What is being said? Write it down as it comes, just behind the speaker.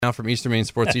now from Eastern Maine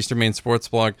Sports, Eastern Maine Sports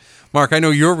blog. Marc, I know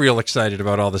you're real excited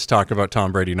about all this talk about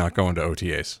Tom Brady not going to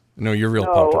OTAs. I know you're real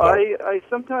pumped about it. I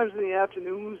sometimes in the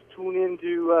afternoons tune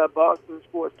into Boston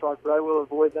Sports Talk, but I will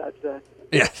avoid that today.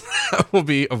 Yeah, that will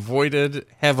be avoided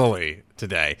heavily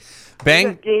today.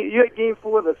 You got game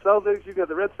 4 of the Celtics. You got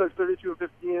the Red Sox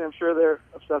 32-15. I'm sure they're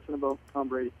obsessing about Tom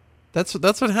Brady. That's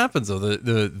what happens though.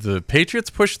 The Patriots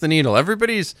push the needle.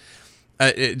 Everybody's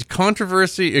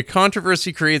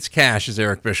controversy creates cash, as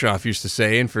Eric Bischoff used to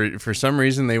say, and for some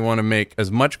reason they want to make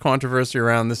as much controversy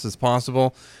around this as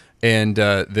possible, and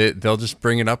they'll just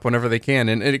bring it up whenever they can.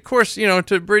 And of course,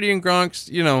 to Brady and Gronk's,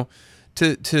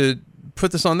 to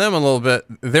put this on them a little bit,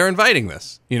 they're inviting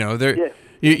this. Yes.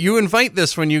 You invite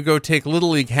this when you go take Little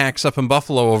League hacks up in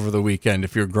Buffalo over the weekend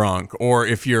if you're Gronk, or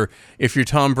if you're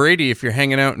Tom Brady, if you're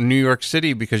hanging out in New York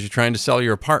City because you're trying to sell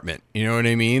your apartment. You know what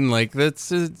I mean? Like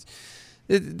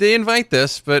they invite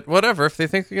this, but whatever. If they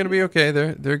think they're going to be okay,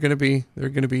 they're going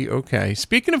to be okay.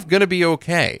 Speaking of going to be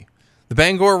okay, the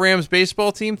Bangor Rams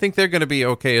baseball team think they're going to be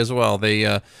okay as well.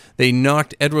 They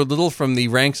knocked Edward Little from the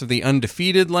ranks of the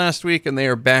undefeated last week, and they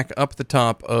are back up the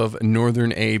top of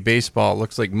Northern A baseball. It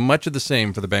looks like much of the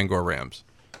same for the Bangor Rams.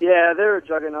 Yeah, they're a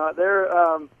juggernaut. They're,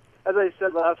 as I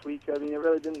said last week, I mean, it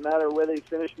really didn't matter where they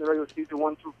finished in the regular season,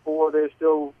 1 through 4. They're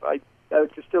still, I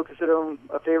would still consider them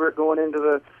a favorite going into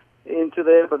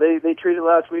there. But they treated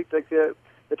last week like the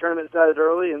tournament started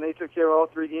early, and they took care of all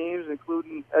 3 games,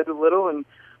 including Edward Little, and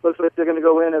looks like they're going to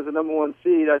go in as the number 1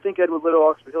 seed. I think Edward Little,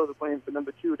 Oxford Hills are playing for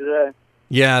number 2 today.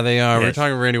 Yeah, they are. Yes. We were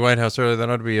talking to Randy Whitehouse earlier.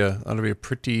 That ought to be a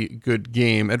pretty good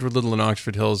game. Edward Little and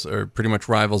Oxford Hills are pretty much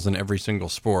rivals in every single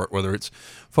sport, whether it's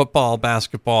football,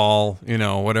 basketball,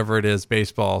 whatever it is,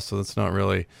 baseball. So that's not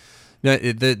really.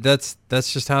 That's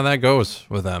just how that goes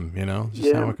with them.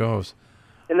 Just how it goes.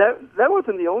 And that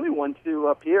wasn't the only one too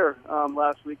up here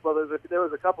last week. Well, there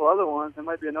was a couple other ones. There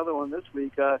might be another one this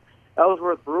week.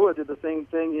 Ellsworth Brewer did the same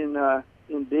thing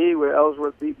in B, where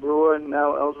Ellsworth beat Brewer, and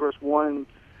now Ellsworth won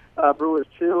Brewers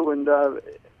 2. And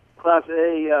Class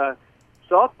A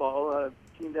softball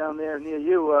team down there near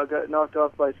you got knocked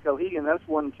off by Skowhegan. That's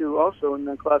 1-2 also in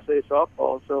the Class A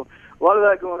softball. So a lot of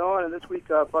that going on. And this week,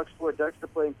 Bucksport Dexter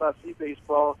playing Class C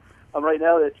baseball. Right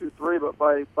now they're 2-3, but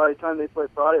by the time they play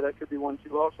Friday, that could be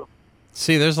 1-2 also.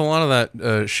 See, there's a lot of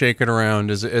that shaking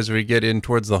around as we get in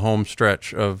towards the home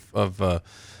stretch of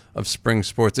spring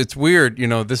sports. It's weird,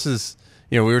 this is,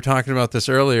 we were talking about this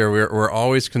earlier. We're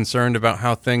always concerned about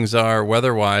how things are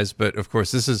weather-wise, but of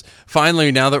course this is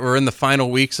finally, now that we're in the final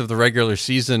weeks of the regular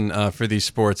season for these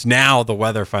sports, now the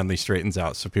weather finally straightens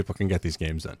out so people can get these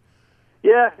games in.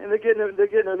 Yeah, and they're getting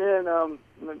them in.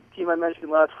 The team I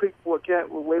mentioned last week, Fort Kent,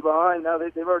 were way behind. Now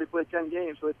they've already played 10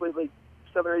 games, so they played like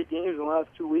 7 or 8 games in the last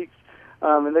 2 weeks.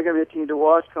 And they're going to be a team to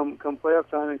watch come playoff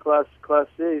time in Class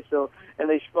C. So,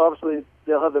 and obviously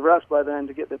they'll have the rest by then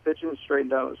to get their pitching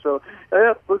straightened out. So,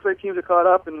 yeah, looks like teams are caught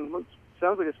up, and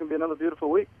sounds like it's going to be another beautiful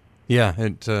week. Yeah,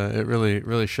 it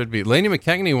really should be. Lainey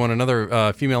McKegney won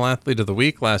another female athlete of the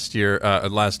week last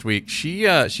week. She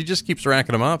just keeps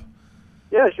racking them up.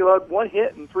 Yeah, she allowed 1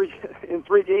 hit in three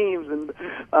games, and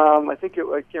I can't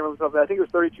remember. I think it was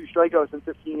 32 strikeouts in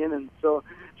 15 innings. So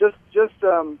just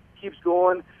keeps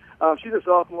going. She's a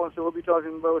sophomore, so we'll be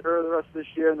talking about her the rest of this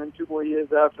year, and then 2 more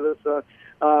years after this.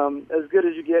 As good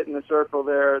as you get in the circle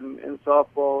there in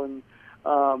softball, and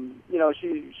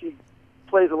she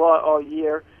plays a lot all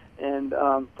year, and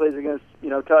plays against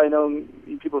I know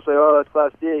people say, oh, that's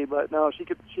Class D, but no, she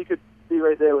could be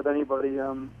right there with anybody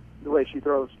the way she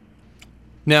throws.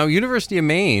 Now, University of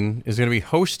Maine is going to be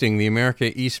hosting the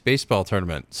America East Baseball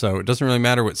Tournament, so it doesn't really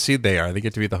matter what seed they are. They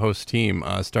get to be the host team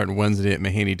starting Wednesday at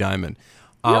Mahaney Diamond.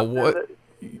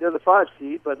 They're the 5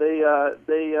 seed, but they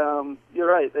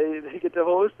you're right. They get to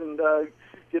host and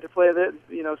get to play that,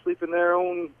 sleep in their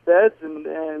own beds, and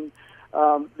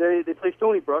they play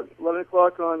Stony Brook 11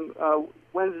 o'clock on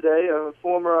Wednesday. A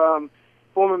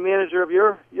former manager of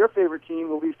your favorite team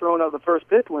will be throwing out the first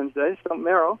pitch Wednesday, Stump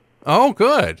Merrill. Oh,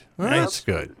 good. That's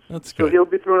good. So he'll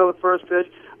be throwing out the first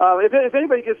pitch. If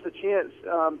anybody gets the chance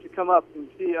to come up and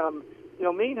see,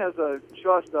 Maine has a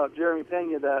shortstop, Jeremy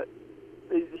Pena, that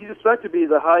he's expected to be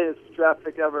the highest draft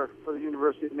pick ever for the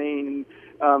University of Maine,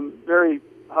 and very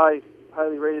highly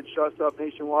rated shortstop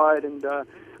nationwide. And so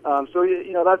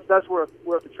that's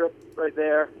worth a trip right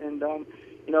there. And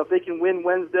if they can win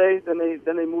Wednesday, then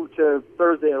they move to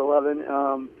Thursday at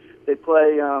 11. They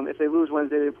play. If they lose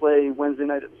Wednesday, they play Wednesday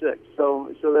night at 6.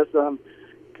 So that's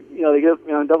they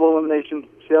get double elimination.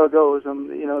 See how it goes.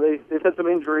 They've had some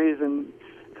injuries, and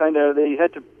they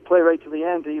had to play right to the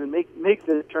end to even make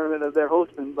the tournament that they're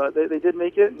hosting. But they did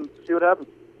make it, and see what happens.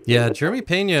 Yeah, Jeremy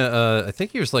Pena, I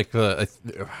think he was like, I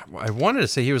wanted to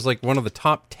say he was like one of the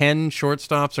top 10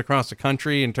 shortstops across the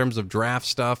country in terms of draft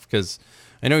stuff, because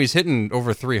I know he's hitting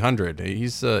over 300.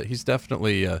 He's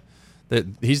definitely one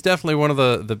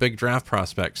of the big draft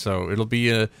prospects. So it'll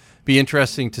be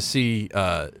interesting to see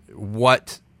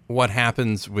what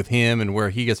happens with him and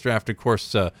where he gets drafted. Of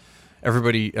course,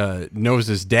 everybody knows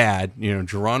his dad,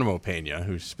 Geronimo Pena,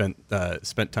 who spent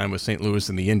time with St. Louis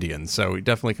and the Indians. So he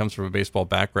definitely comes from a baseball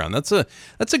background. That's a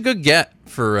good get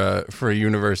for a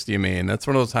University of Maine. That's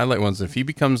one of those highlight ones. If he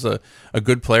becomes a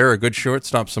good player, a good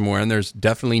shortstop somewhere, and there's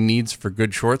definitely needs for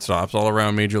good shortstops all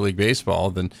around Major League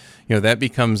Baseball, then that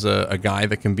becomes a guy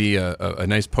that can be a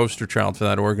nice poster child for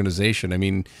that organization. I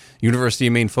mean, University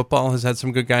of Maine football has had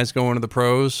some good guys going to the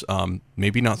pros.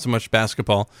 Maybe not so much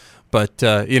basketball. But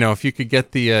if you could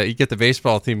get the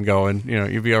baseball team going,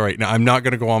 you'd be all right. Now, I'm not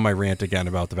going to go on my rant again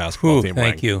about the basketball team.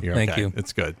 Thank you. You're Thank okay. you.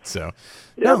 It's good. So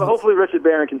yeah, but hopefully Richard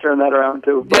Barron can turn that around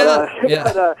too. But,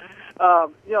 yeah.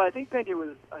 I think Pena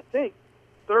was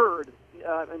third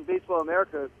in Baseball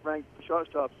America ranked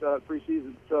shortstops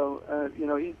preseason. So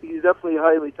he's definitely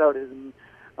highly touted and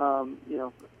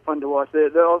fun to watch.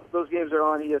 Those games are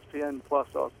on ESPN Plus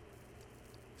also.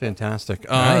 Fantastic.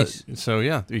 Nice. So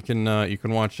yeah, you can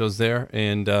watch those there,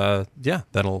 and they'll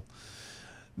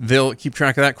keep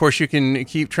track of that. Of course, you can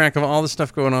keep track of all the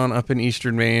stuff going on up in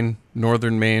Eastern Maine,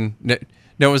 Northern Maine.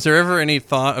 Now, was there ever any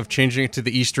thought of changing it to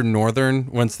the Eastern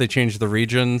Northern once they changed the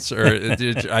regions? Or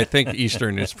I think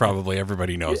Eastern is probably,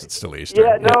 everybody knows it's still Eastern.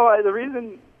 Yeah, no, the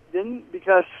reason didn't,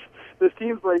 because there's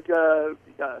teams like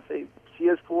say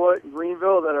Searsport and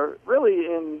Greenville that are really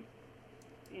in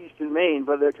Eastern Maine,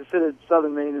 but they're considered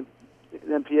Southern Maine in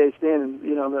MPA standing.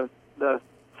 In the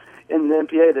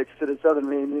MPA they're considered Southern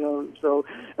Maine. So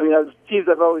teams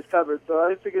I've always covered. So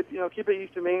I figured keep it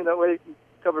Eastern Maine, that way you can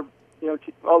cover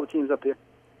all the teams up here.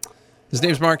 His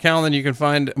name's Marc Calnan. You can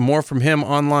find more from him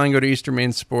online. Go to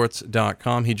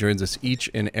EasternMaineSports.com. He joins us each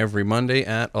and every Monday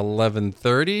at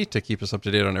 11:30 to keep us up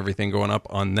to date on everything going up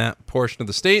on that portion of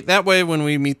the state. That way, when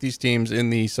we meet these teams in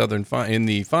the in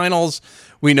the finals,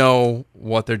 we know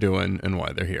what they're doing and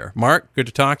why they're here. Mark, good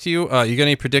to talk to you. You got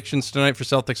any predictions tonight for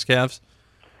Celtics Cavs?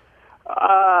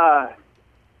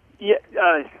 Yeah,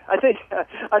 I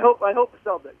hope the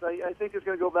Celtics. I think it's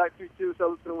going to go back 3-2. Celtics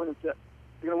going to win in 6. They're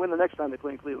going to win the next time they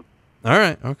play in Cleveland. All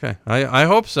right. Okay. I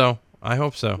hope so. Yeah, I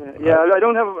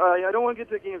don't want to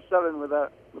get to Game 7 with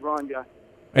that LeBron guy.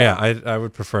 Yeah, I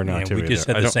would prefer not to. We just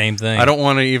either. said the same thing. I don't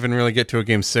want to even really get to a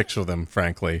Game 6 with him,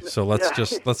 frankly. So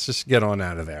let's just get on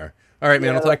out of there. All right,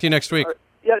 man. I'll talk to you next week. Right.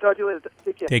 Yeah, talk to you later.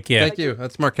 Take care. Take care. Thank you.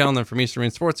 That's Marc Calnan from Eastern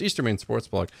Maine Sports, Eastern Maine Sports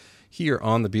Blog, here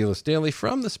on the B-List Daily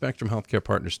from the Spectrum Healthcare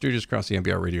Partners Studios across the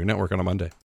NBR Radio Network on a Monday.